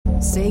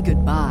Say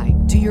goodbye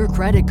to your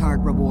credit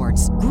card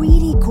rewards.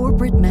 Greedy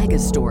corporate mega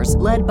stores,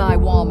 led by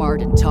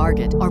Walmart and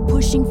Target, are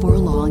pushing for a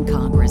law in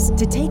Congress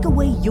to take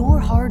away your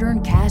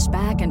hard-earned cash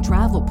back and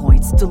travel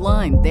points to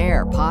line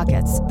their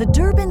pockets. The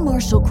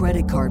Durbin-Marshall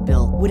credit card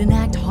bill would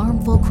enact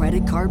harmful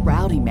credit card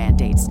routing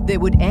mandates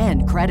that would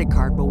end credit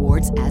card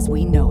rewards as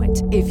we know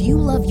it. If you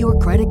love your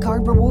credit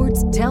card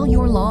rewards, tell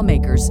your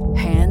lawmakers,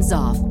 hands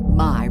off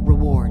my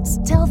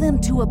rewards. Tell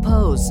them to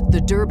oppose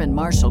the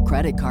Durbin-Marshall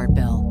credit card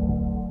bill.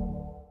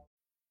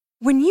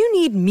 When you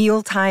need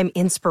mealtime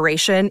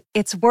inspiration,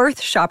 it's worth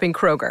shopping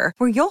Kroger,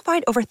 where you'll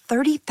find over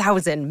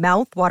 30,000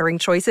 mouth-watering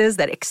choices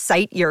that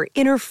excite your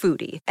inner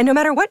foodie. And no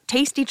matter what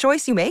tasty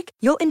choice you make,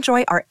 you'll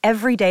enjoy our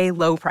everyday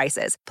low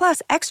prices,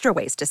 plus extra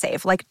ways to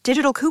save, like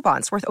digital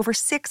coupons worth over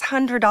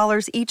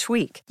 $600 each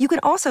week. You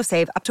can also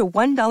save up to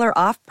 $1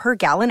 off per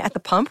gallon at the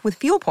pump with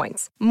fuel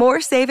points.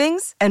 More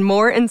savings and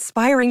more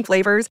inspiring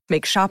flavors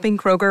make shopping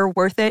Kroger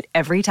worth it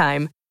every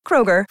time.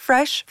 Kroger,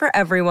 fresh for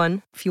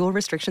everyone. Fuel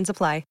restrictions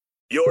apply.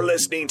 You're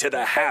listening to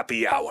The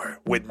Happy Hour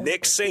with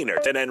Nick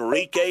Sainert and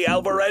Enrique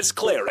Alvarez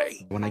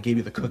Clary. When I gave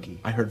you the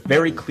cookie, I heard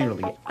very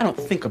clearly, I don't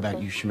think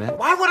about you, Schmidt.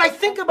 Why would I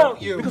think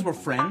about you? Because we're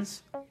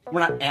friends. We're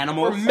not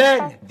animals. We're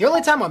men. The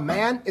only time a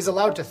man is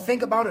allowed to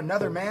think about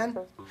another man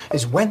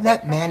is when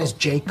that man is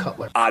Jay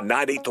Cutler. On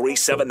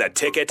 93.7 The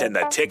Ticket and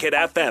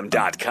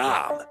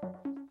theticketfm.com.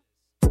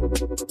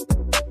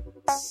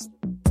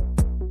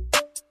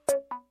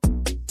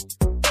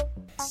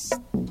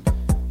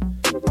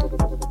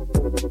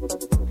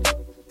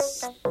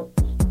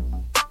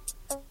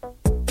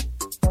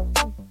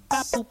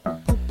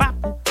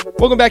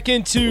 Welcome back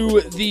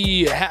into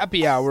the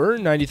Happy Hour,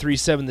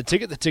 93.7 The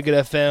Ticket,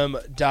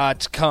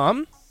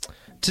 theticketfm.com.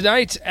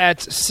 Tonight at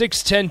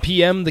 6:10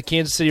 p.m., the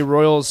Kansas City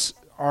Royals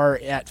are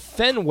at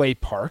Fenway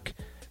Park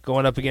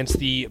going up against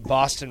the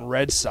Boston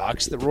Red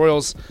Sox. The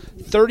Royals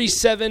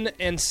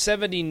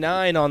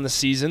 37-79 on the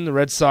season. The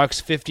Red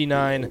Sox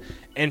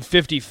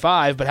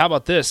 59-55. But how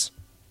about this?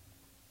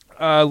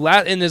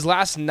 In his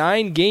last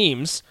 9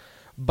 games,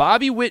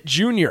 Bobby Witt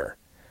Jr.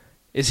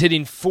 is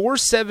hitting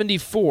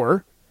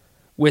 .474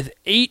 with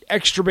 8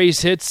 extra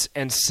base hits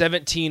and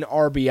 17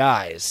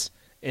 RBIs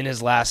in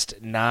his last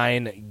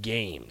 9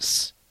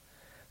 games.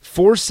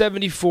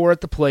 .474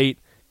 at the plate,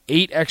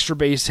 8 extra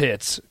base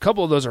hits. A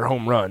couple of those are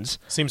home runs.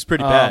 Seems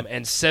pretty bad.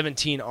 And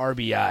 17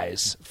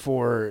 RBIs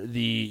for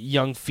the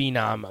young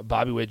phenom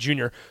Bobby Witt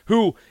Jr.,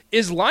 who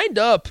is lined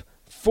up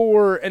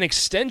for an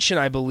extension,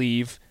 I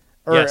believe.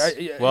 Yes.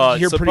 Well,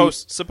 it's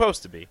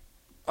supposed to be.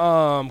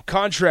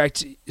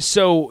 Contract.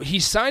 So he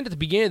signed at the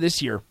beginning of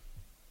this year,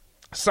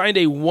 signed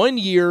a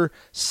 1-year,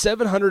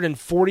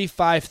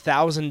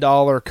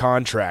 $745,000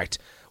 contract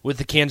with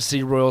the Kansas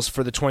City Royals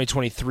for the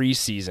 2023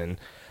 season.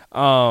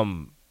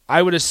 I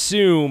would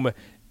assume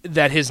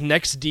that his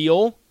next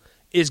deal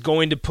is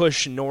going to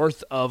push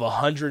north of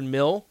 $100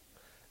 million,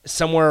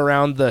 somewhere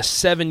around the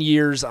 7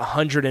 years,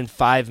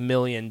 $105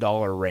 million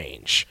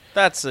range.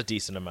 That's a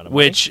decent amount of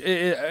money. Which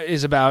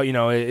is about,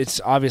 it's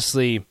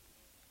obviously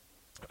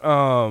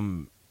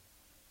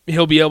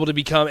he'll be able to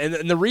become,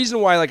 and the reason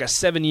why like a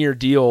 7-year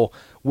deal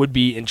would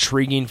be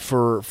intriguing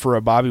for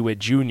a Bobby Witt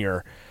Jr.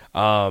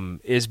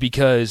 Is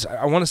because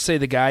I want to say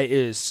the guy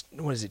is,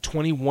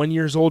 21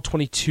 years old,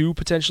 22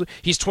 potentially?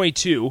 He's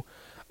 22.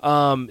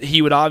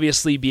 He would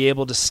obviously be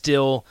able to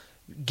still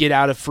get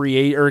out of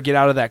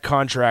that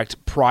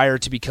contract prior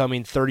to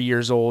becoming 30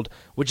 years old,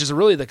 which is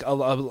really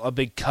a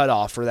big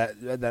cutoff for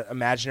that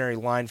imaginary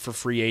line for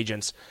free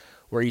agents,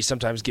 where you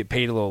sometimes get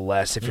paid a little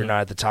less if you're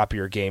not at the top of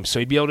your game. So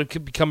he'd be able to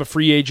become a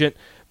free agent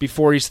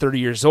before he's 30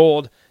 years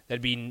old.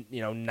 That'd be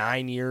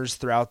 9 years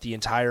throughout the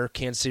entire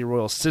Kansas City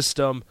Royals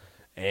system.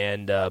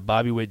 And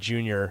Bobby Witt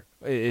Jr.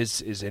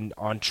 is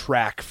on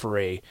track for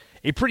a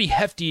pretty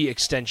hefty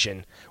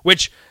extension,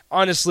 which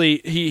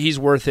honestly he's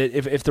worth it.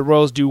 If the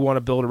Royals do want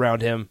to build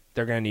around him,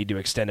 they're going to need to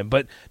extend him.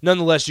 But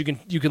nonetheless, you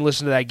can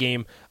listen to that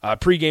game.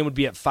 Pre-game would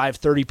be at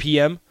 5:30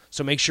 p.m.,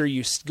 so make sure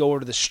you go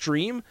over to the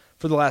stream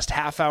for the last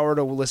half hour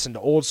to listen to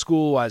Old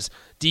School as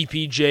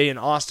DPJ and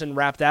Austin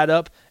wrap that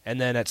up.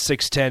 And then at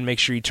 6:10, make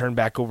sure you turn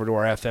back over to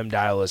our FM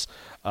dial as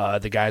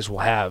the guys will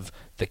have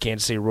the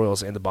Kansas City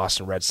Royals and the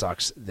Boston Red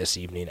Sox this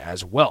evening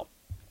as well.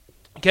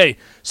 Okay,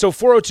 so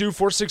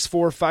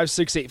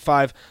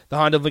 402-464-5685, the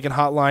Honda Lincoln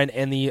hotline,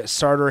 and the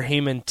Sartor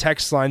Heyman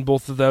text line,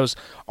 both of those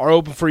are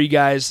open for you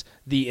guys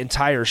the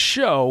entire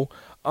show.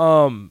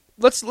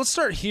 Let's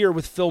start here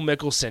with Phil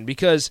Mickelson,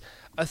 because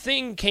a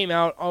thing came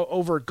out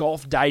over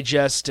Golf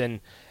Digest and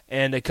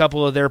a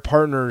couple of their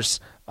partners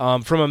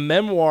from a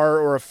memoir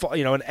or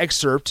an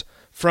excerpt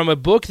from a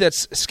book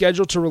that's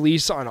scheduled to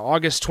release on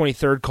August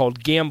 23rd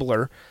called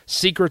Gambler,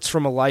 Secrets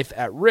from a Life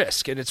at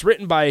Risk. And it's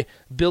written by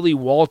Billy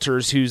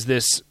Walters, who's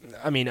this,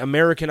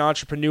 American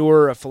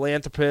entrepreneur, a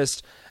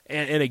philanthropist,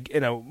 and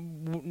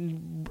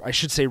I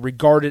should say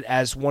regarded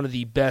as one of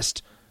the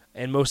best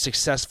and most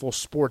successful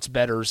sports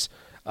bettors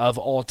of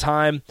all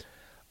time.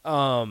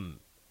 And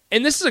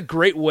this is a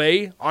great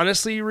way,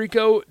 honestly,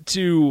 Rico,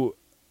 to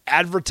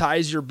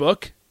advertise your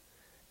book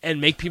and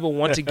make people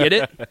want to get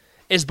it.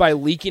 is by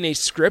leaking a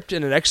script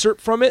and an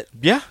excerpt from it.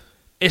 Yeah.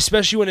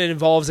 Especially when it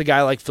involves a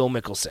guy like Phil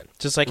Mickelson.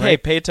 Just like, hey,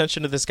 pay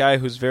attention to this guy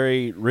who's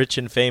very rich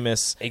and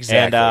famous.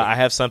 Exactly. And I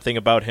have something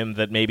about him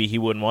that maybe he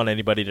wouldn't want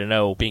anybody to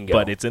know. Bingo.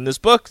 But it's in this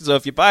book, so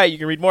if you buy it, you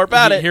can read more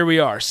about it. Here we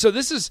are. So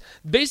this is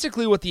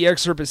basically what the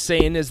excerpt is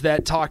saying, is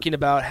that talking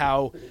about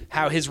how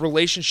his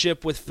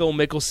relationship with Phil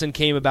Mickelson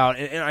came about,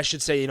 and I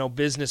should say,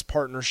 business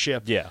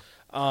partnership with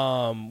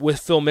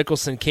Phil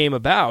Mickelson came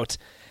about.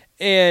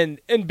 And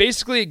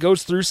basically it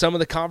goes through some of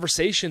the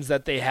conversations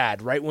that they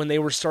had, right, when they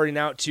were starting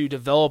out to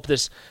develop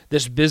this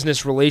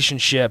business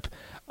relationship,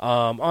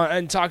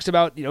 and talks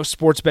about,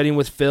 sports betting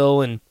with Phil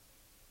and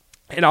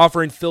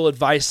offering Phil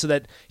advice so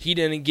that he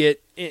didn't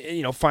get,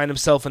 find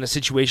himself in a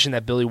situation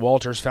that Billy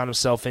Walters found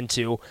himself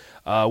into,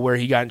 where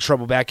he got in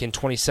trouble back in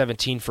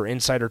 2017 for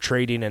insider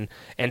trading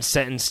and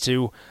sentenced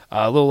to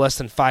a little less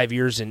than 5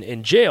 years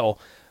in jail.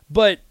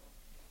 But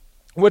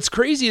what's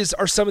crazy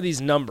are some of these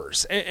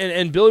numbers,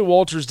 and Billy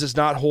Walters does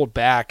not hold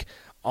back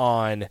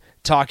on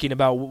talking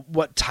about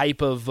what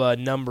type of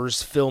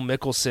numbers Phil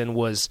Mickelson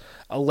was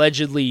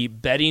allegedly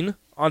betting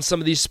on some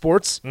of these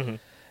sports. Mm-hmm.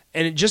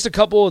 And just a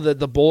couple of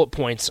the bullet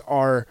points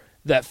are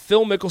that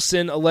Phil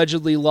Mickelson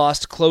allegedly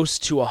lost close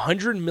to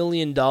 $100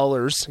 million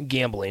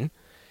gambling.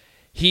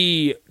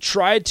 He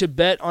tried to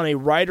bet on a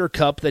Ryder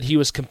Cup that he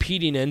was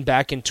competing in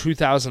back in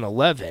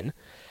 2011,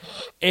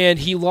 and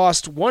he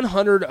lost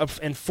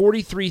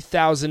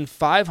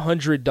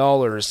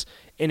 $143,500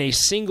 in a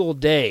single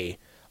day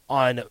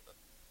on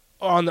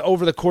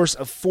over the course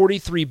of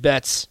 43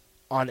 bets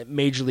on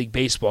Major League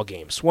Baseball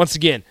games. Once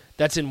again,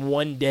 that's in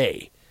one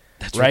day.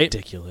 That's right?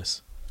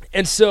 ridiculous.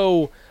 And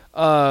so,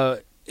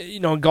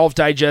 Golf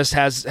Digest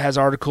has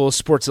articles,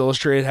 Sports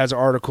Illustrated has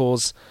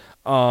articles,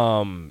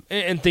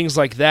 and things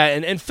like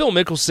that. And Phil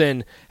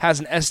Mickelson has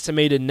an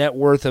estimated net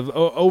worth of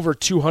over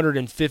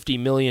 $250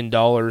 million,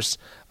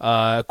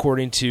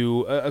 according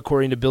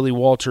to Billy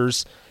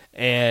Walters.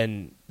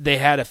 And they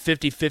had a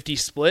 50-50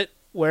 split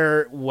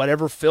where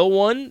whatever Phil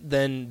won,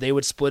 then they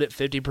would split it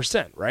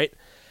 50%, right?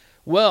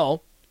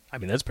 Well, I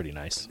mean, that's pretty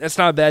nice. That's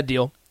not a bad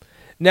deal.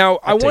 Now,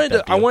 I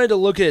wanted to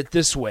look at it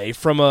this way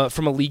from a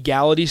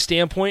legality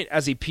standpoint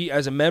as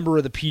a member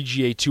of the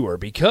PGA Tour,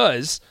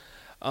 because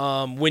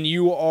when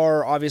you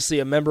are obviously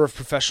a member of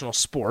professional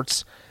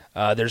sports,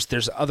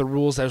 there's other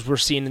rules as we're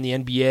seeing in the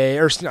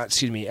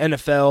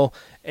NFL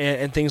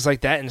and things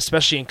like that, and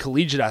especially in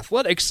collegiate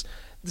athletics,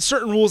 there's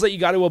certain rules that you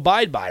got to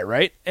abide by,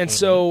 right? And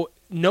so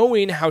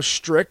knowing how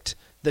strict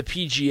the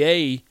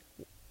PGA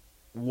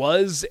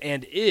was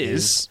and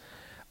is.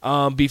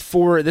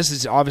 Before, this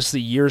is obviously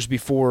years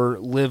before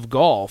Live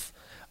Golf,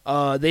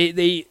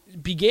 they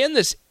began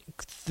this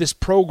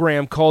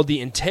program called the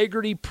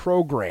Integrity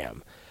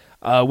Program,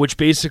 which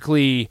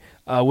basically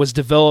was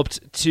developed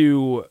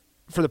for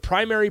the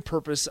primary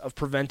purpose of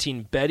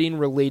preventing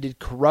betting-related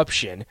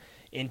corruption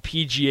in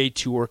PGA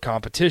Tour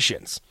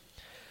competitions.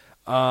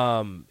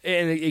 And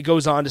it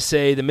goes on to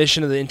say the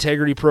mission of the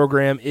Integrity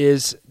Program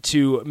is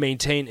to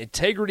maintain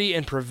integrity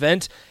and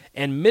prevent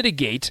and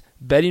mitigate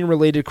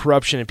betting-related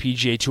corruption in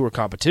PGA Tour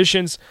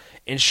competitions,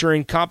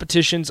 ensuring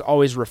competitions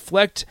always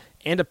reflect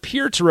and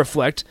appear to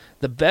reflect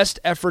the best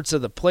efforts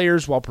of the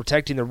players while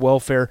protecting the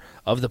welfare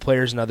of the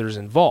players and others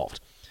involved.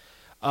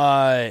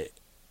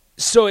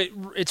 So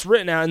it's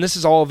written out, and this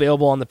is all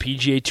available on the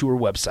PGA Tour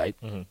website.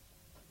 Mm-hmm.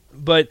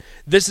 But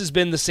this has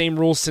been the same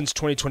rules since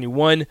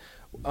 2021.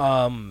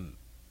 And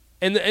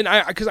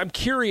because I'm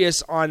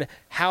curious on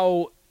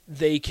how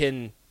they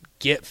can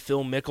get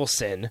Phil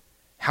Mickelson,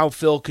 how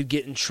Phil could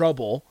get in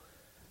trouble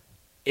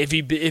if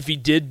he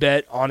did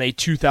bet on a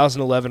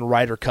 2011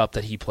 Ryder Cup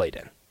that he played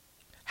in.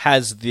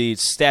 Has the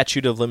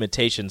statute of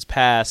limitations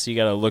passed? You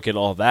got to look at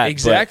all that.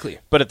 Exactly.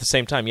 But at the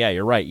same time, yeah,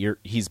 you're right.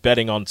 He's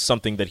betting on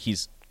something that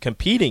he's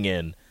competing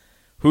in.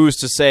 Who's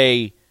to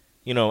say,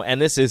 and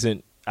this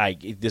isn't.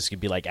 This could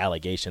be like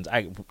allegations.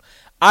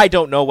 I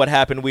don't know what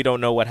happened. We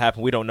don't know what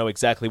happened. We don't know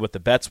exactly what the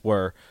bets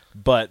were.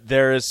 But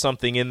there is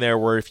something in there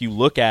where if you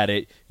look at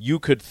it, you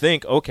could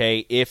think,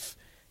 okay, if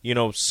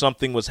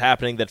something was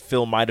happening that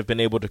Phil might have been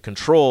able to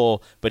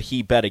control, but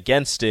he bet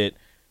against it,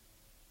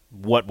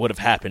 what would have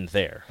happened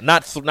there?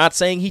 Not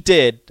saying he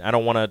did. I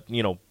don't want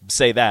to,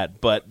 say that,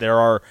 but there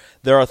are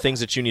things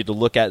that you need to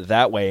look at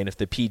that way. And if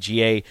the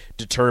PGA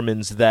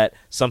determines that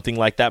something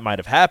like that might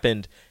have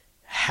happened,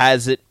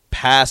 has it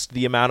passed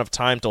the amount of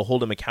time to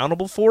hold him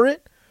accountable for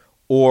it,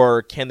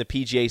 or can the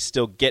PGA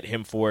still get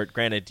him for it?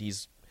 Granted,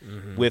 he's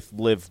with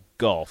Live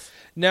Golf.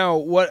 Now,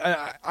 what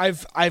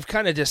I've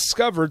kind of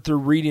discovered through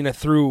reading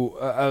through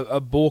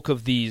a bulk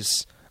of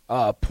these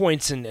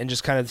points and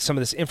just kind of some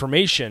of this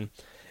information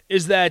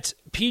is that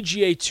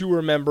PGA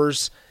Tour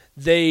members,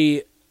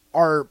 they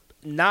are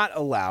not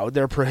allowed,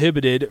 they're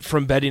prohibited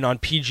from betting on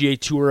PGA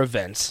Tour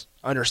events,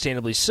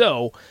 understandably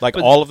so. Like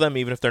all of them,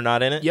 even if they're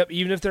not in it? Yep,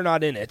 even if they're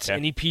not in it. Okay.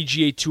 Any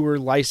PGA Tour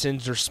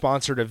licensed or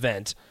sponsored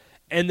event.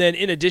 And then,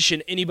 in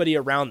addition, anybody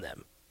around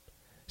them.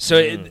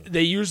 So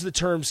they use the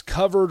terms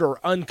covered or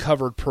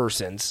uncovered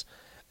persons.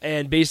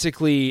 And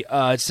basically,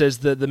 it says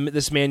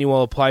this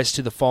manual applies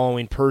to the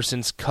following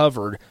persons: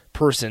 covered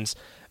persons,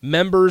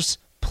 members,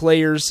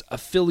 players,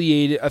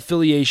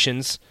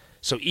 affiliations.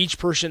 So each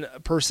person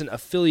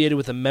affiliated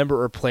with a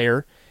member or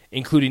player,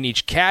 including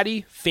each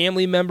caddy,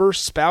 family member,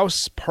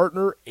 spouse,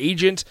 partner,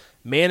 agent,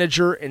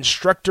 manager,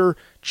 instructor,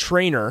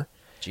 trainer,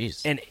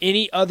 Jeez. and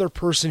any other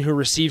person who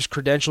receives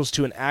credentials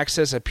to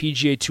access a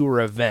PGA Tour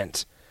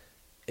event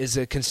is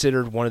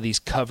considered one of these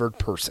covered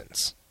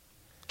persons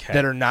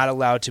that are not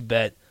allowed to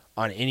bet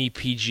on any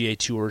PGA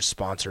Tour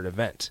sponsored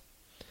event.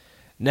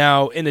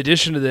 Now, in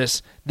addition to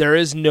this, there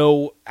is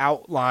no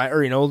outline,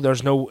 or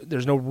there's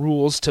no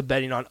rules to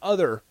betting on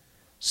other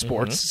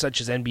sports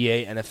such as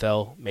NBA,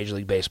 NFL, Major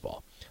League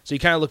Baseball. So you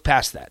kind of look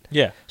past that.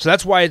 Yeah. So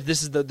that's why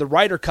this is the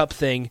Ryder Cup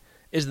thing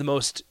is the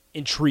most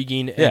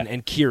intriguing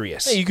and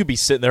curious. Hey, you could be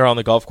sitting there on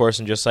the golf course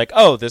and just like,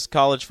 oh, this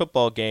college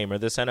football game or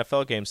this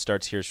NFL game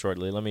starts here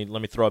shortly. Let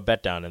me throw a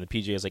bet down, and the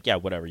PGA is like, yeah,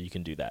 whatever, you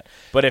can do that.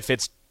 But if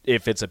it's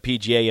a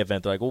PGA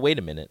event, they're like, well, wait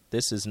a minute,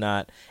 this is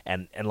not,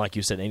 and like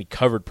you said, any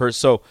covered person.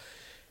 So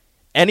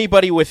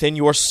anybody within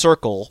your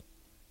circle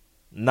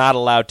not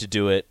allowed to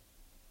do it.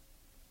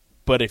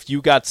 But if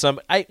you got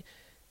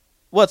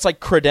it's like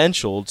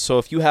credentialed. So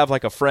if you have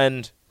like a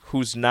friend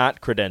who's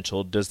not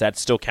credentialed, does that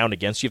still count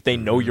against you if they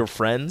know your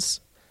friends?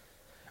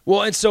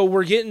 Well, and so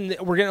we're getting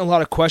a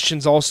lot of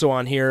questions also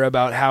on here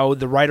about how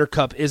the Ryder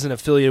Cup isn't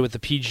affiliated with the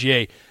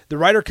PGA. The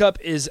Ryder Cup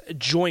is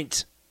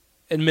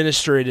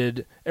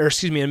administered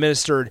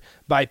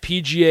by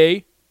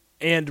PGA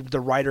and the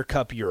Ryder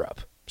Cup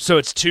Europe. So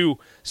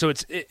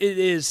it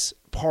is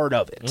part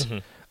of it.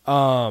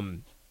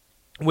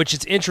 Which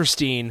is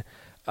interesting.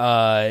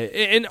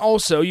 And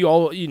also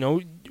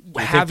you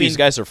think these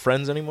guys are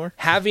friends anymore?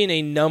 Having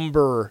a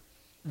number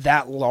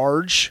that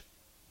large,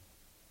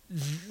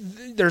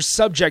 they're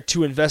subject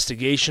to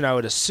investigation, I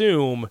would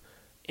assume,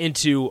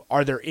 into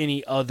are there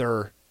any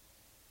other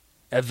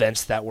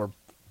events that were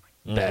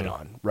bet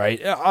on,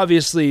 right?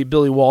 Obviously,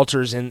 Billy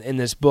Walters in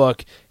this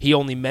book, he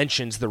only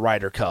mentions the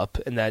Ryder Cup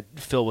and that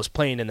Phil was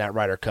playing in that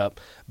Ryder Cup.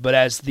 But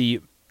as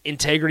the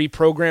Integrity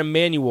Program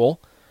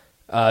Manual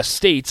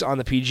states on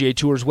the PGA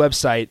Tour's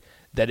website,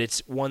 that it's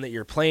one that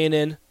you're playing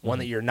in, one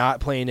that you're not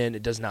playing in,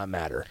 it does not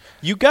matter.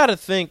 You got to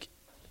think,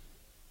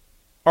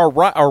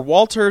 are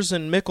Walters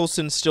and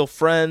Mickelson still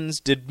friends?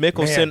 Did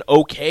Mickelson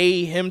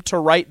okay him to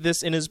write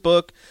this in his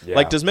book? Yeah.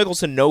 Like, does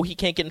Mickelson know he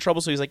can't get in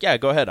trouble, so he's like, yeah,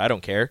 go ahead, I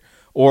don't care?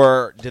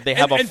 Or did they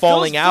have a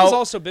falling out? Phil's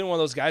also been one of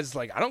those guys that's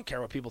like, I don't care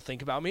what people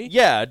think about me.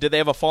 Yeah, did they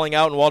have a falling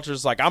out, and Walters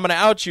is like, I'm going to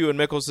out you, and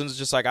Mickelson's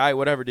just like, all right,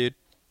 whatever, dude.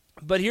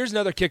 But here's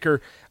another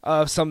kicker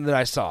of something that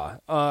I saw.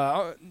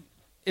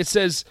 It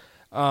says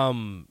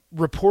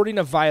reporting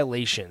of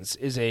violations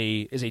is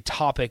a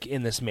topic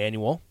in this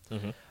manual.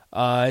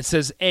 It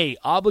says, A,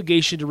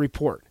 obligation to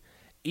report.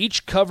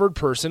 Each covered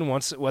person,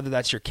 whether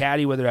that's your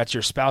caddy, whether that's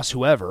your spouse,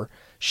 whoever,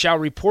 shall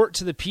report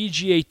to the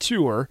PGA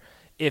Tour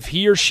if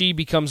he or she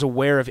becomes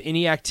aware of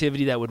any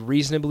activity that would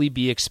reasonably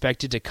be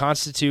expected to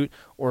constitute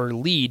or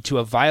lead to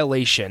a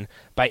violation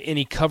by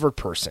any covered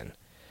person.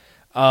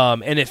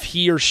 And if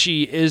he or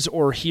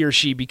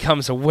she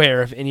becomes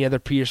aware of any other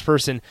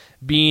person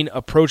being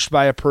approached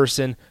by a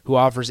person who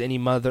offers any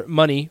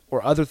money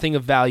or other thing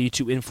of value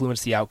to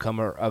influence the outcome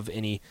of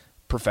any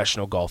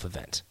professional golf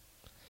event.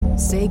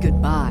 Say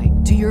goodbye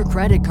to your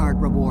credit card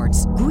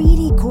rewards.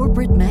 Greedy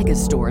corporate mega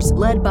stores,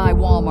 led by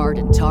Walmart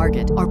and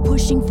Target, are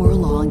pushing for a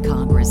law in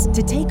Congress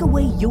to take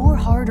away your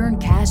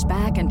hard-earned cash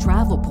back and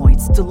travel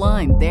points to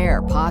line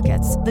their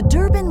pockets. The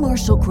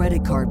Durbin-Marshall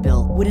credit card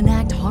bill would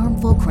enact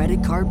harmful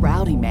credit card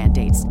routing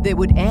mandates that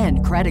would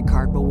end credit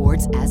card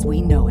rewards as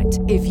we know it.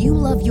 If you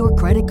love your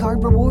credit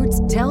card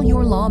rewards, tell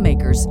your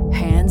lawmakers,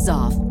 hands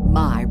off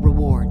my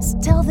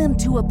rewards. Tell them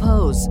to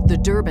oppose the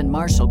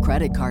Durbin-Marshall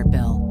credit card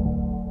bill.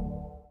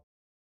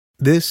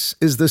 This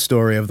is the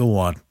story of the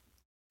one.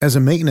 As a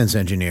maintenance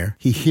engineer,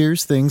 he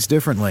hears things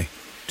differently.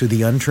 To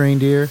the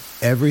untrained ear,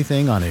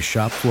 everything on his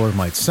shop floor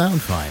might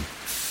sound fine,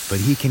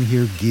 but he can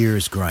hear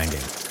gears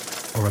grinding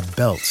or a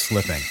belt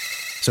slipping.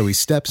 So he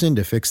steps in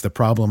to fix the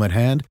problem at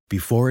hand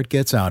before it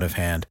gets out of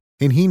hand.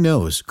 And he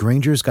knows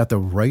Grainger's got the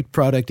right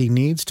product he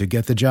needs to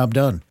get the job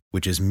done,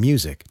 which is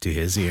music to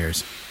his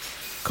ears.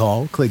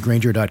 Call, click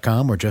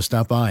Grainger.com, or just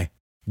stop by.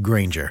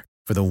 Grainger,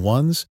 for the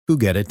ones who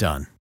get it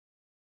done.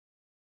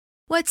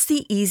 What's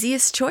the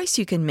easiest choice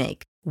you can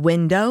make?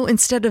 Window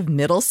instead of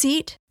middle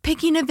seat?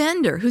 Picking a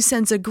vendor who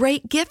sends a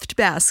great gift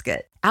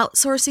basket?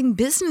 Outsourcing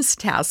business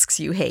tasks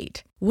you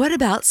hate? What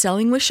about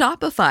selling with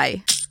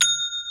Shopify?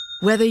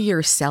 Whether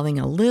you're selling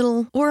a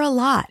little or a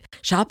lot,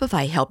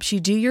 Shopify helps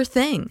you do your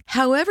thing,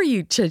 however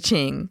you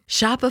cha-ching.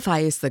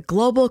 Shopify is the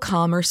global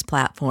commerce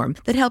platform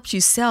that helps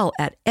you sell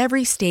at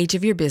every stage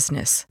of your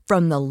business.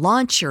 From the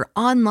launch your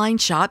online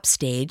shop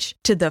stage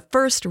to the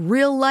first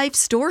real-life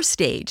store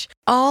stage,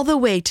 all the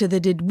way to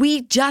the did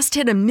we just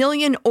hit 1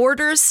 million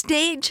orders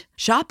stage.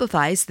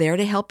 Shopify's there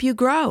to help you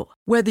grow.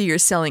 Whether you're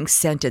selling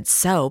scented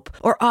soap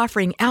or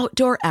offering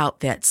outdoor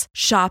outfits,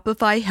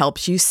 Shopify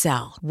helps you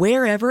sell.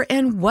 Wherever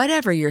and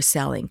whatever you're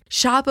selling,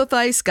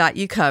 Shopify's got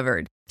you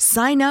covered.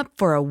 Sign up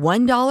for a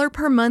 $1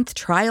 per month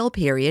trial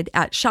period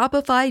at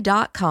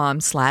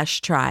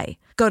shopify.com/try.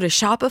 Go to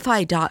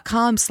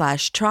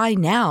shopify.com/try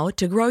now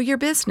to grow your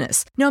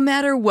business, no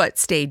matter what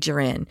stage you're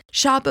in.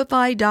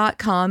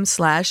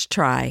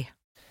 Shopify.com/try.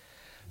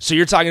 So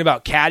you're talking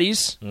about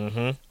caddies.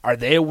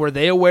 Mm-hmm. Were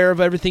they aware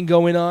of everything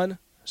going on?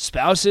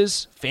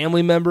 Spouses,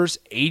 family members,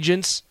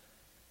 agents.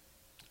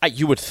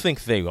 You would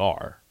think they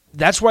are.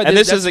 That's why. And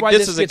this is a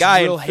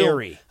guy real in Phil,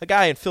 hairy. a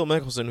guy in Phil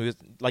Mickelson who,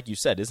 like you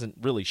said, isn't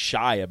really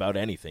shy about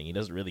anything. He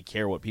doesn't really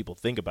care what people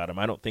think about him.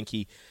 I don't think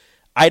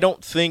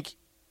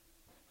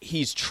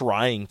he's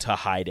trying to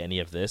hide any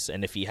of this.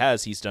 And if he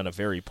has, he's done a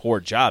very poor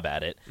job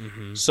at it.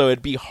 Mm-hmm. So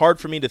it'd be hard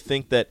for me to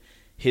think that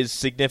his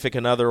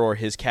significant other or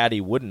his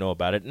caddy wouldn't know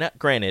about it. Now,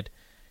 granted,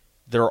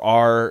 there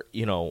are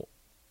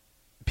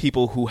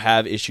people who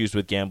have issues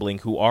with gambling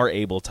who are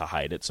able to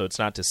hide it. So it's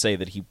not to say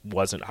that he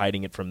wasn't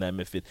hiding it from them.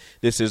 If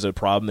this is a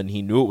problem and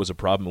he knew it was a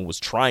problem and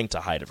was trying to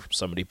hide it from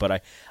somebody.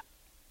 But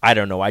I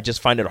don't know. I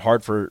just find it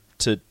hard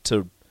to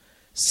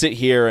sit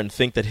here and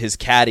think that his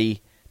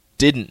caddy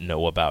didn't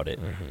know about it.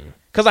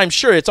 Because I'm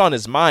sure it's on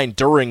his mind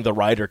during the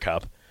Ryder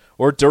Cup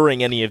or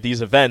during any of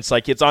these events.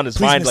 Like, it's on his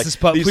mind. Like,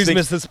 Please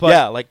miss this putt.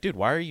 Yeah, like, dude,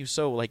 why are you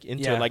so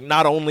into it? Like,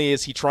 not only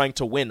is he trying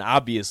to win,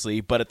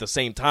 obviously, but at the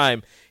same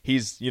time,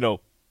 he's,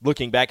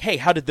 looking back, hey,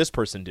 how did this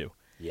person do?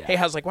 Yeah. Hey,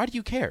 why do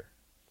you care?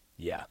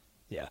 Yeah.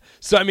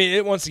 So, I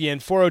mean, once again,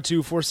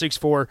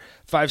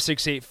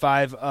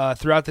 402-464-5685.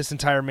 Throughout this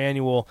entire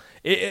manual,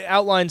 it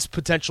outlines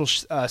potential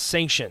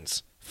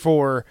sanctions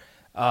for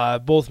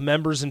both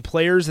members and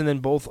players, and then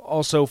both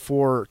also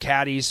for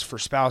caddies, for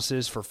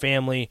spouses, for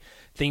family,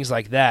 things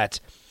like that.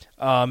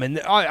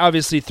 And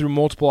obviously through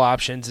multiple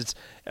options. It's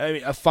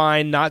a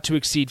fine not to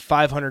exceed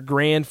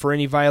 $500,000 for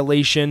any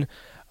violation,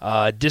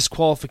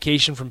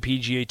 disqualification from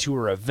PGA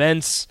Tour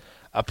events,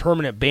 a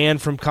permanent ban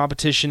from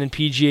competition in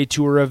PGA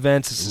Tour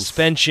events, a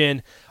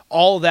suspension.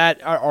 All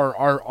that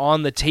are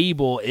on the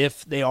table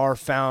if they are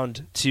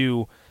found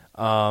to,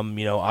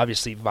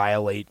 obviously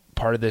violate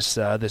part of this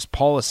this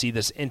policy,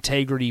 this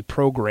integrity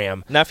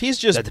program. Now, if he's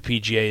just that the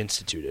PGA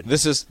instituted.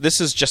 This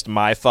is just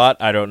my thought.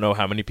 I don't know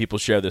how many people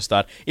share this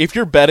thought. If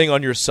you're betting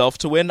on yourself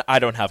to win, I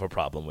don't have a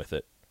problem with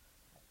it.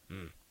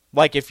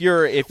 Like, if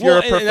you're a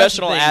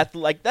professional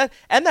athlete like that,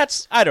 and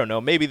that's, I don't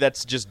know, maybe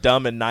that's just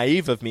dumb and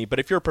naive of me, but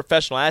if you're a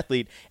professional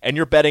athlete and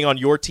you're betting on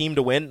your team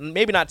to win,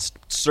 maybe not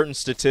certain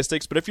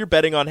statistics, but if you're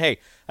betting on, hey,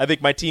 I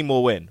think my team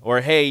will win,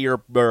 or hey,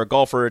 you're a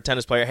golfer or a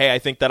tennis player, hey, I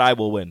think that I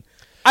will win,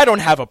 I don't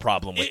have a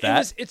problem with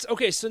that. It's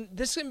okay, so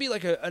this can be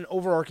like an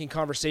overarching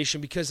conversation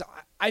because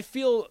I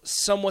feel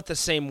somewhat the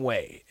same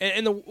way.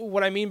 And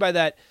what I mean by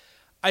that,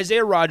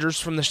 Isaiah Rodgers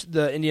from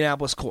the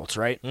Indianapolis Colts,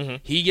 right? Mm-hmm.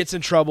 He gets in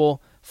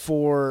trouble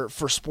for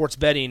sports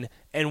betting,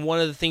 and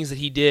one of the things that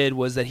he did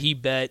was that he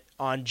bet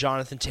on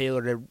Jonathan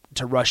Taylor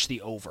to rush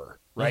the over,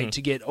 right? Mm-hmm.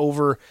 To get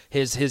over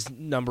his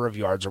number of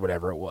yards or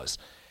whatever it was.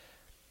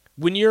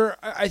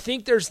 I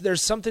think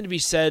there's something to be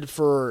said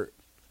for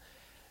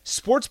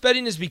sports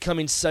betting is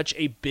becoming such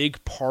a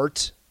big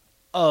part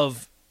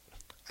of,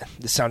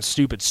 this sounds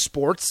stupid,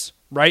 sports,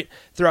 right?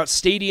 Throughout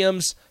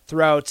stadiums,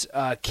 throughout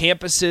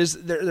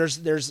campuses,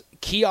 there's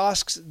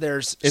kiosks,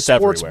 there's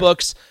sports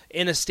books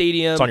in a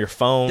stadium. It's on your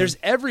phone. There's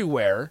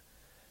everywhere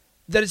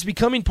that it's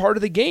becoming part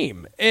of the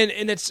game. And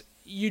it's,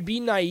 you'd be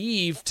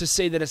naive to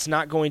say that it's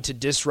not going to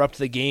disrupt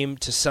the game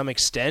to some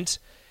extent.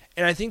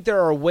 And I think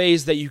there are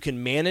ways that you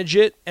can manage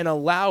it and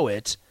allow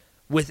it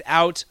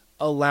without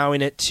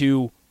allowing it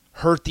to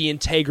hurt the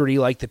integrity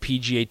like the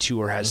PGA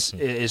Tour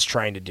is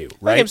trying to do.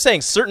 Right? Like I'm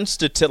saying, certain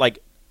like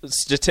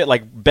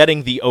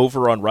betting the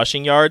over on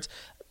rushing yards,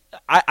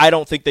 I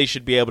don't think they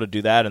should be able to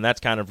do that, and that's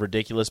kind of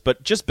ridiculous.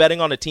 But just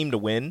betting on a team to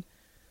win,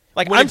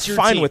 like, I'm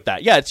fine with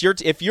that. Yeah,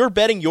 if you're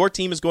betting your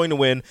team is going to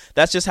win,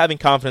 that's just having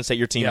confidence that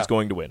your team is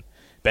going to win.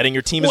 Betting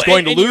your team is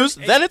going to lose,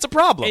 then it's a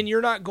problem. And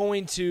you're not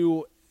going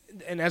to,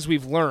 and as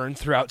we've learned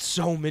throughout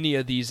so many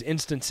of these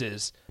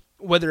instances,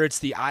 whether it's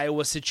the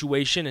Iowa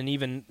situation and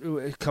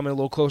even coming a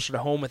little closer to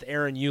home with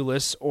Aaron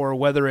Eulis, or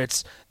whether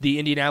it's the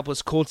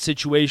Indianapolis Colts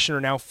situation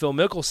or now Phil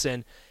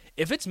Mickelson,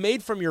 if it's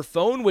made from your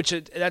phone, which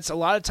that's a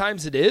lot of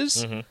times it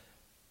is,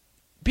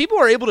 people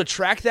are able to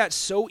track that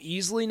so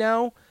easily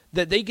now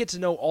that they get to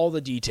know all the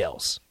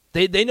details.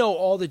 They know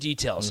all the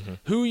details.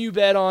 Who you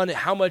bet on,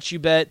 how much you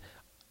bet,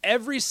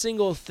 every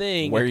single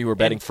thing. Where you were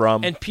betting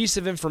from. And piece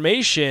of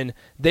information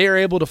they are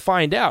able to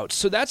find out.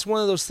 So that's one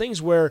of those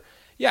things where,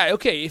 yeah,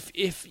 okay,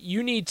 if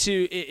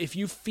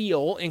you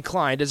feel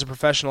inclined as a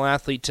professional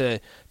athlete to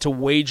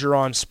wager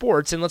on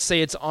sports, and let's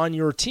say it's on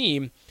your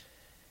team,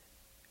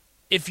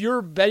 if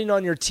you're betting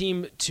on your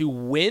team to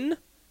win,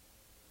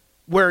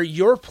 where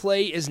your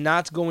play is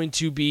not going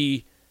to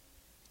be,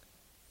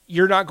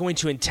 you're not going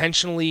to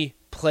intentionally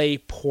play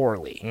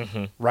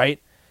poorly,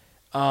 right?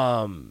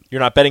 You're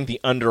not betting the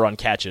under on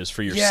catches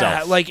for yourself.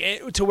 Yeah, like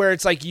to where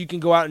it's like you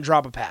can go out and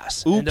drop a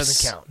pass. And it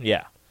doesn't count.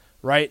 Yeah.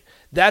 Right?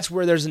 That's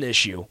where there's an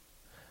issue.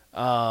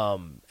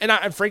 And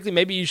frankly,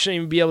 maybe you shouldn't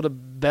even be able to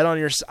bet on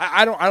yourself.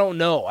 I don't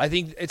know. I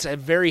think it's a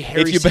very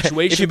hairy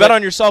situation. If you bet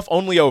on yourself,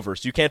 only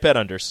overs. You can't bet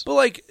unders.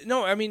 But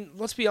no, I mean,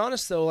 let's be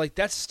honest though.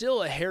 That's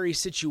still a hairy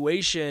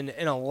situation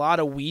and a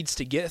lot of weeds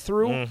to get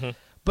through.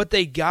 but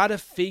they got to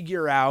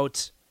figure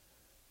out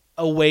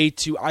a way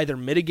to either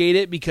mitigate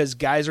it because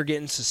guys are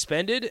getting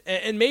suspended,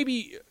 and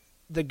maybe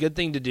the good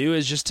thing to do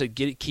is just to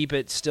keep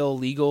it still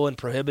legal and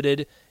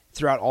prohibited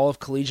throughout all of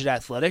collegiate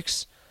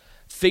athletics.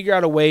 Figure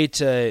out a way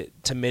to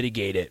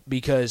mitigate it,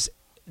 because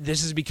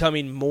this is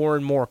becoming more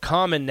and more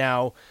common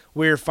now.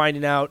 We're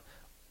finding out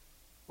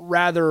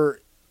rather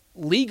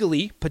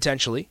legally,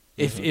 potentially,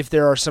 if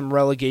there are some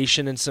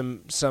relegation and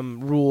some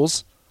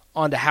rules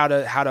onto how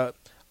to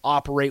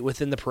operate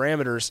within the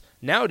parameters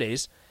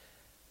nowadays.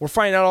 We're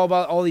finding out all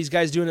about all these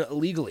guys doing it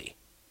illegally.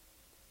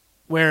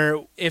 Where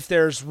if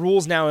there's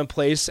rules now in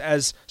place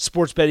as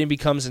sports betting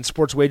becomes and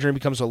sports wagering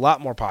becomes a lot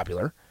more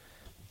popular,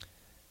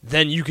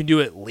 then you can do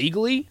it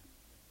legally.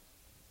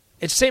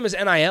 It's the same as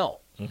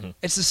NIL.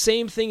 It's the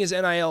same thing as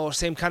NIL,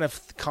 same kind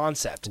of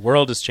concept. The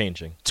world is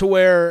changing. It's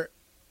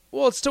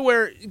to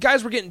where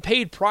guys were getting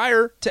paid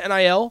prior to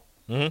NIL.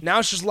 Now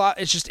it's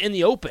just in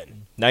the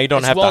open. Now you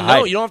don't have to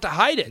hide. You don't have to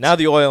hide it. Now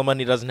the oil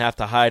money doesn't have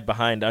to hide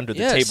behind under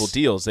the table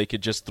deals. They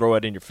could just throw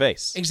it in your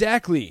face.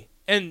 Exactly.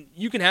 And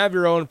you can have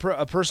your own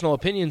personal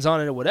opinions on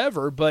it or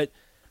whatever, but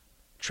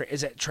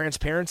is that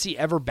transparency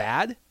ever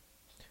bad?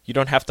 You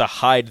don't have to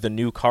hide the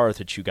new car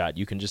that you got.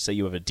 You can just say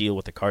you have a deal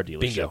with the car dealership.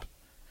 Bingo.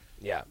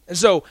 Yeah. And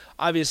so,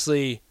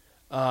 obviously,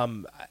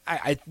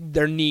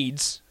 there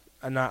needs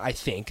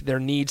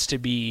to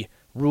be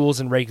rules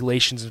and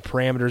regulations and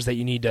parameters that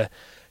you need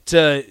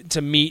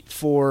to meet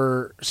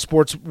for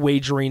sports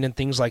wagering and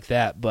things like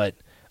that. But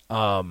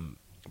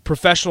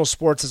professional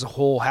sports as a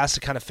whole has to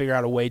kind of figure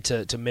out a way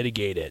to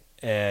mitigate it.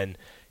 And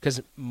because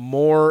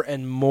more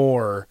and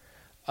more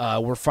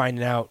we're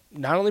finding out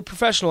not only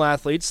professional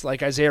athletes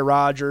like Isaiah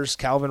Rodgers,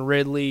 Calvin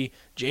Ridley,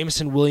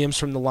 Jameson Williams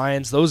from the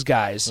Lions, those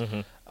guys,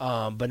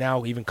 but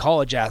now even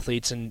college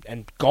athletes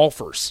and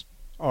golfers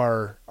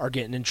are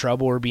getting in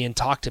trouble or being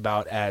talked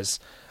about as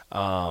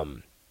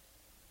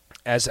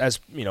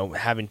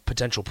having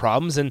potential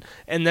problems, and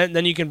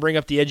then you can bring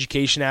up the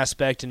education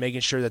aspect and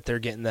making sure that they're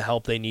getting the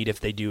help they need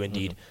if they do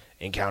indeed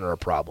encounter a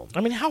problem.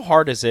 I mean, how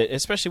hard is it,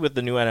 especially with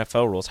the new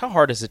NFL rules, how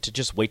hard is it to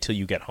just wait till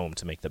you get home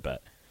to make the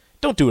bet?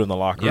 Don't do it in the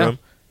locker room.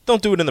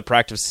 Don't do it in the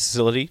practice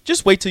facility.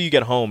 Just wait till you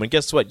get home, and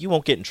guess what? You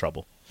won't get in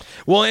trouble.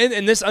 Well,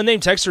 and this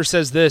unnamed texter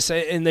says this,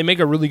 and they make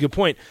a really good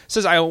point. It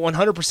says, I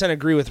 100%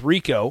 agree with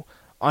Rico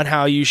on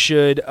how you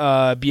should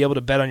be able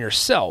to bet on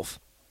yourself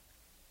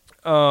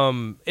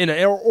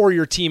or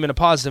your team in a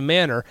positive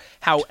manner.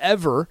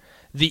 However,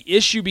 the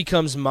issue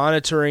becomes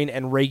monitoring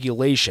and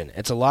regulation.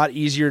 It's a lot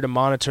easier to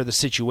monitor the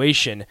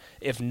situation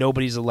if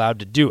nobody's allowed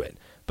to do it.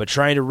 But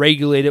trying to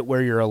regulate it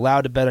where you're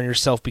allowed to bet on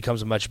yourself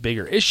becomes a much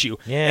bigger issue.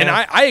 Yeah. And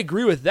I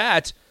agree with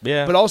that.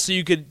 Yeah. But also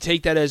you could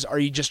take that as, are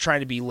you just trying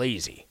to be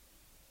lazy?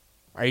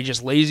 Are you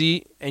just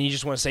lazy and you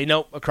just want to say,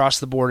 nope, across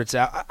the board it's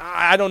out?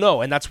 I don't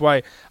know. And that's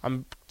why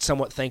I'm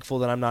somewhat thankful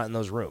that I'm not in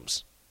those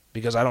rooms,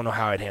 because I don't know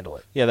how I'd handle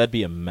it. Yeah, that'd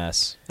be a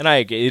mess. And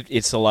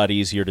it's a lot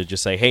easier to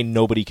just say, hey,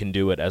 nobody can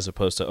do it, as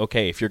opposed to,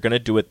 okay, if you're going to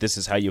do it, this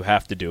is how you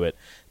have to do it.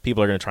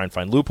 People are going to try and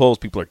find loopholes.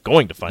 People are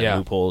going to find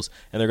loopholes,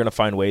 and they're going to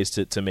find ways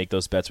to make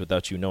those bets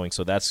without you knowing.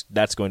 So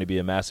that's going to be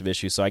a massive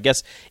issue. So I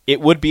guess it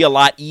would be a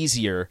lot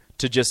easier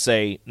to just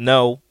say,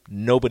 no,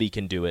 nobody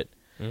can do it,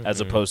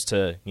 as opposed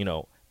to,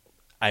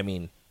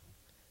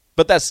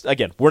 but that's,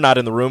 again, we're not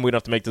in the room. We don't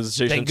have to make the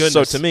decision.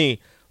 So to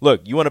me,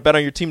 look, you want to bet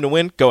on your team to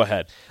win? Go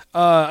ahead.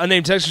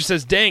 Unnamed texter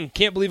says, dang,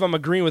 can't believe I'm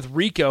agreeing with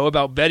Rico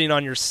about betting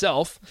on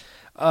yourself.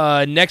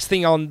 Next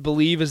thing I'll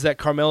believe is that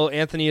Carmelo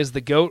Anthony is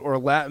the GOAT, or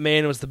Lat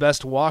Man was the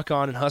best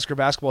walk-on in Husker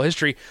basketball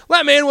history.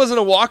 Lat Man wasn't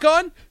a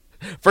walk-on?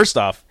 First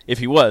off, if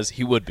he was,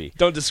 he would be.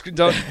 Don't disrespect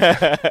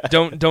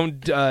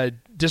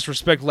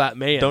Lat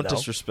Man. Don't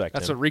disrespect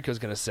That's him. what Rico's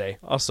going to say.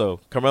 Also,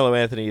 Carmelo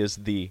Anthony is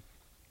the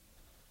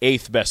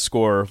 8th best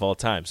scorer of all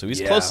time, so he's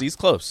close. He's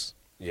close.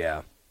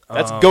 Yeah.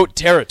 That's GOAT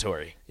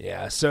territory.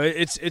 Yeah, so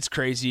it's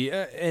crazy,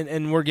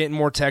 and we're getting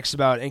more texts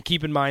about it. And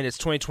keep in mind, it's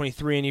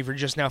 2023, and if you're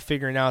just now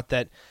figuring out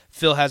that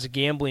Phil has a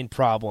gambling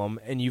problem,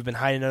 and you've been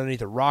hiding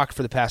underneath a rock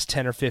for the past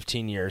 10 or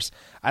 15 years.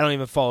 I don't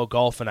even follow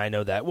golf, and I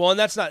know that. Well, and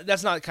that's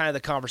not kind of the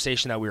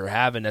conversation that we were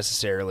having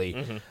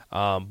necessarily,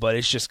 but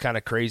it's just kind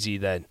of crazy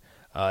that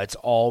it's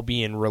all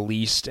being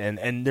released,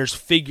 and there's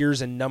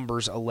figures and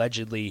numbers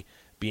allegedly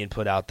being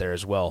put out there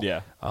as well. Yeah.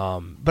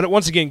 But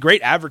once again,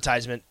 great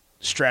advertisement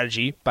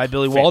strategy by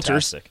Billy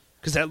Walters.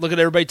 Because look at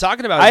everybody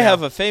talking about it. I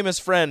have a famous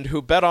friend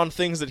who bet on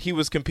things that he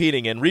was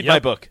competing in. Read my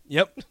book.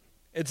 Yep.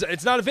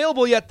 It's not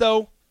available yet,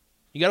 though.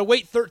 You got to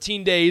wait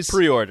 13 days.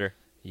 Pre-order.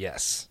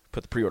 Yes.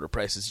 Put the pre-order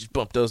prices. Just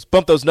bump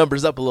those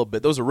numbers up a little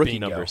bit. Those are rookie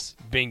numbers.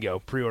 Bingo.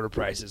 Pre-order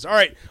prices. All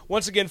right.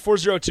 Once again,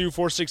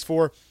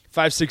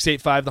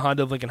 402-464-5685, the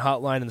Honda of Lincoln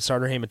hotline and the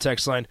Sartor Heyman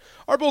text line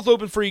are both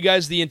open for you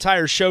guys the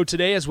entire show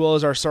today, as well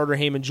as our Sartor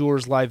Heyman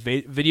Jewelers live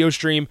video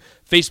stream,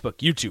 Facebook,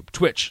 YouTube,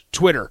 Twitch,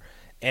 Twitter,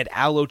 and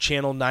Allo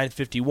Channel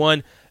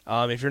 951.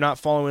 If you're not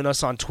following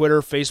us on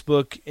Twitter,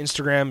 Facebook,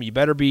 Instagram, you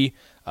better be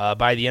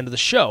by the end of the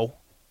show.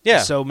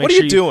 Yeah. So what are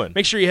you doing?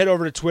 Make sure you head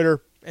over to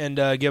Twitter,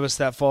 and give us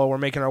that follow. We're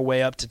making our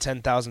way up to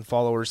 10,000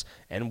 followers,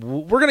 and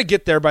we're going to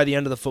get there by the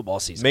end of the football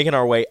season. Making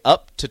our way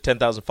up to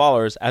 10,000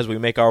 followers as we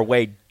make our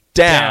way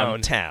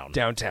downtown.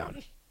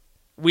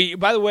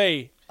 By the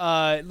way,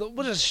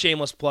 we'll just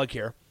shameless plug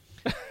here.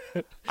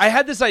 I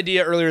had this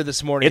idea earlier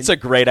this morning. It's a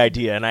great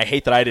idea, and I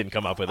hate that I didn't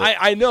come up with it.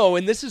 I know,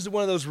 and this is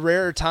one of those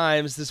rare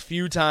times, this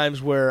few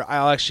times where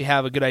I'll actually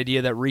have a good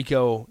idea that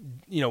Rico,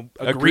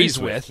 agrees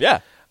with.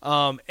 Yeah.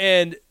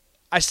 And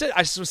I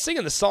was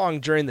singing the song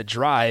during the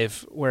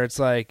drive where it's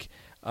like,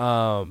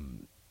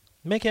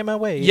 making my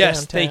way.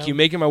 Yes, downtown. thank you.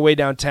 Making my way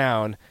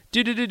downtown.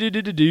 Do.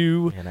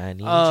 And I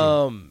need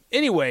you.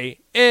 Anyway,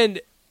 and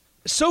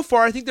so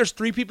far I think there's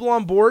 3 people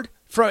on board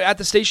at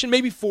the station,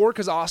 maybe 4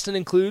 because Austin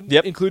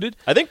included.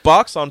 I think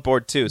Bach's on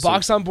board too.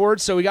 Bach's on board,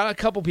 so we got a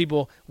couple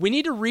people. We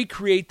need to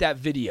recreate that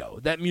video,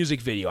 that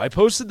music video. I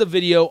posted the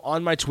video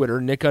on my Twitter,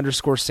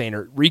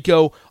 Nick_Sainer.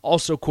 Rico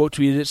also quote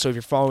tweeted it, so if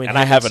you're following and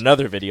I have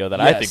another video that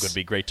I think would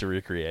be great to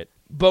recreate.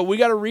 But we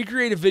got to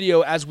recreate a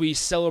video as we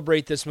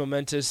celebrate this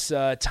momentous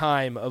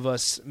time of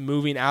us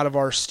moving out of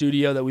our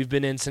studio that we've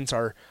been in since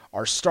our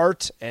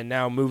start, and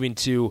now moving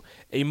to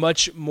a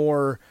much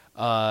more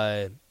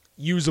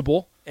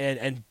usable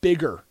and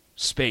bigger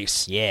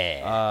space.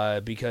 Yeah.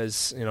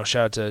 Because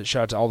shout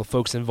out to all the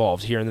folks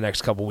involved here in the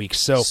next couple weeks.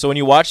 So when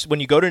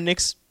you go to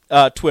Nick's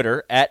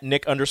Twitter at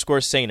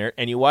Nick_Sainer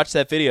and you watch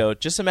that video,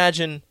 just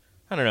imagine,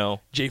 I don't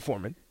know, Jay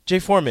Foreman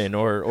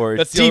or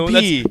that's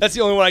DP. That's the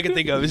only one I can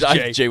think of is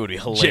Jay. Jay would be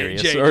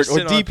hilarious. Jay, or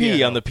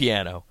DP on the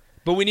piano.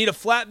 But we need a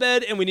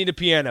flatbed and we need a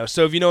piano.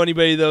 So if you know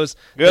anybody of those,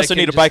 we also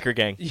need a biker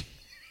gang.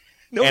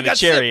 No, and a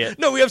chariot. Sip.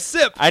 No, we have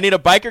Sip. I need a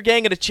biker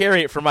gang and a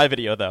chariot for my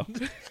video, though.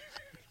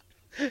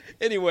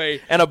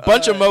 Anyway, and a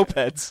bunch of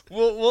mopeds.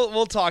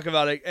 We'll talk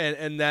about it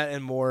and that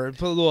and more.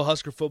 Put a little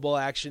Husker football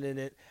action in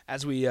it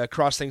as we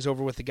cross things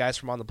over with the guys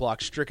from On the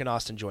Block. Strick and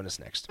Austin join us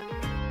next.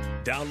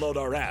 Download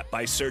our app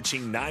by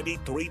searching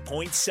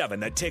 93.7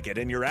 The Ticket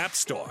in your app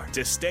store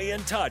to stay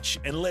in touch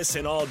and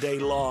listen all day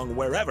long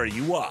wherever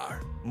you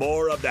are.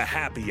 More of the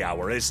Happy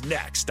Hour is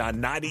next on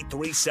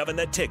 93.7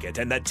 The Ticket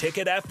and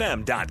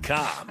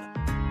theticketfm.com.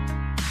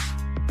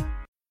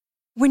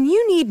 When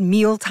you need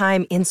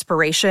mealtime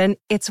inspiration,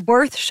 it's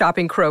worth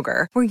shopping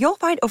Kroger, where you'll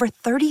find over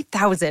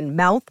 30,000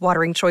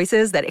 mouth-watering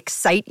choices that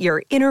excite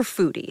your inner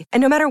foodie. And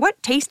no matter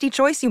what tasty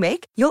choice you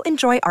make, you'll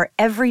enjoy our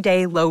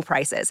everyday low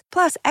prices,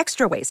 plus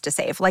extra ways to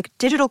save, like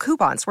digital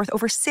coupons worth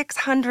over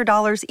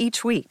 $600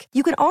 each week.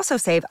 You can also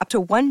save up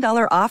to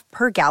 $1 off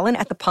per gallon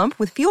at the pump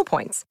with fuel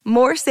points.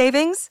 More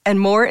savings and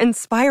more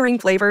inspiring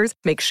flavors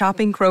make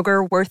shopping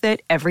Kroger worth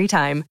it every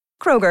time.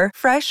 Kroger,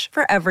 fresh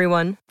for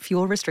everyone.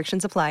 Fuel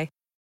restrictions apply.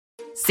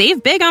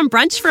 Save big on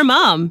brunch for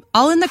mom,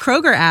 all in the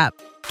Kroger app.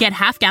 Get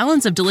half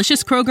gallons of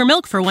delicious Kroger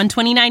milk for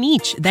 $1.29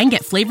 each. Then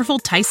get flavorful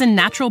Tyson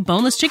natural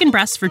boneless chicken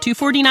breasts for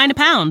 $2.49 a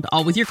pound,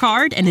 all with your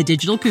card and a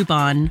digital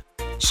coupon.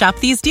 Shop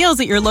these deals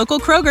at your local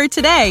Kroger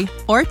today,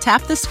 or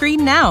tap the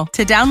screen now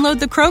to download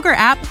the Kroger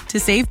app to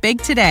save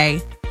big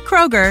today.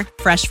 Kroger,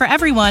 fresh for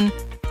everyone.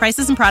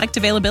 Prices and product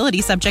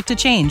availability subject to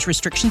change.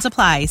 Restrictions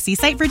apply. See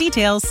site for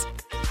details.